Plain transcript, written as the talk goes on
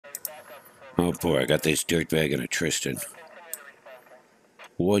Oh boy, I got this dirtbag and a Tristan.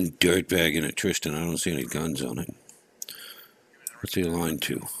 One dirtbag and a Tristan. I don't see any guns on it. What's he aligned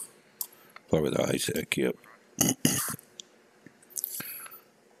to? Probably the Isaac, yep.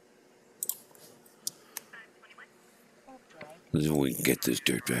 Let's see if we can get this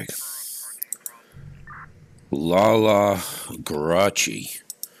dirtbag. Lala Guaraci.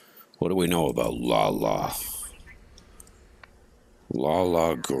 What do we know about Lala?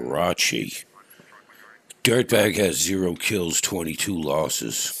 Lala Guaraci. Dirtbag has 0 kills, 22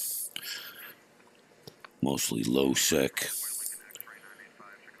 losses. Mostly low sec.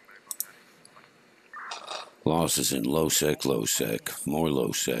 Losses in low sec, more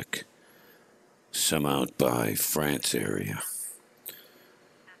low sec. Some out by France area.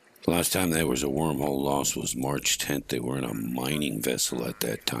 Last time there was a wormhole loss was March 10th. They were in a mining vessel at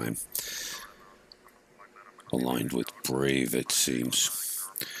that time. Aligned with Brave, it seems.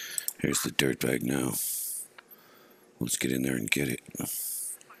 Here's the dirtbag now. Let's get in there and get it.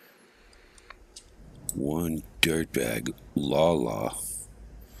 One dirtbag, Lala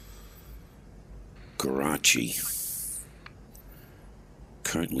Guaraci.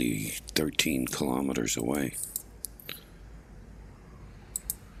 Currently 13 kilometers away.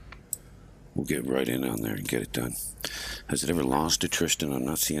 We'll get right in on there and get it done. Has it ever lost to Tristan? I'm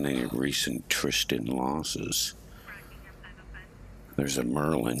not seeing any recent Tristan losses. There's a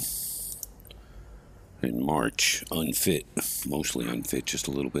Merlin in March, unfit, mostly unfit, just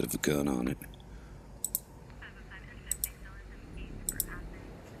a little bit of a gun on it.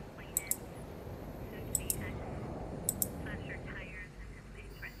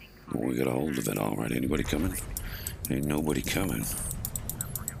 Well, we got a hold of it all right. Anybody coming? Ain't nobody coming.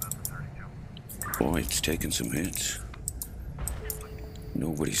 Boy, it's taking some hits.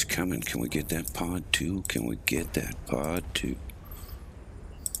 Nobody's coming. Can we get that pod too? Can we get that pod too?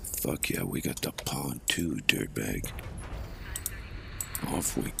 Fuck yeah, we got the pod too, dirtbag.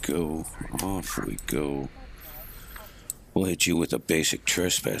 Off we go. Off we go. We'll hit you with a basic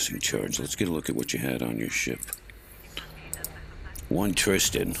trespassing charge. Let's get a look at what you had on your ship. One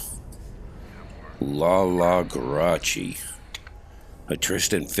Tristan. Lala Guaraci. A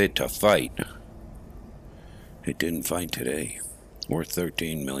Tristan fit to fight. It didn't fight today. Worth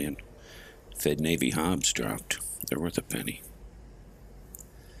 13 million. Fed Navy Hobbs dropped. They're worth a penny.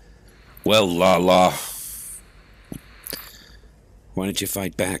 Well, Lala. Why didn't you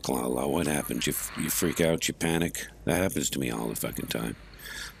fight back, Lala? What happened? You freak out? You panic? That happens to me all the fucking time.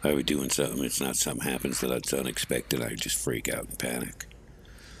 If I were doing something, it's not something happens that's unexpected. I just freak out and panic.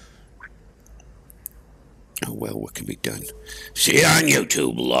 Oh well, what can be done? See you on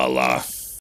YouTube, Lala.